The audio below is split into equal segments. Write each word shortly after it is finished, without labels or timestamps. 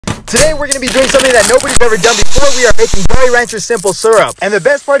Today we're going to be doing something that nobody's ever done before. We are making Jolly Rancher simple syrup. And the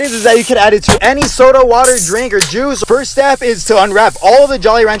best part is that you can add it to any soda, water, drink, or juice. First step is to unwrap all of the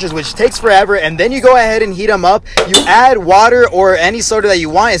Jolly Ranchers, which takes forever, and then you go ahead and heat them up. You add water or any soda that you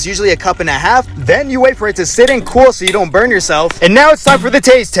want. It's usually a cup and a half. Then you wait for it to sit and cool so you don't burn yourself. And now it's time for the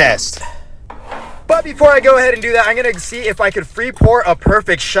taste test. But before I go ahead and do that, I'm going to see if I could free pour a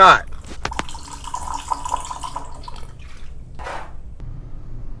perfect shot.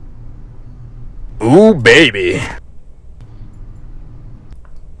 Ooh, baby.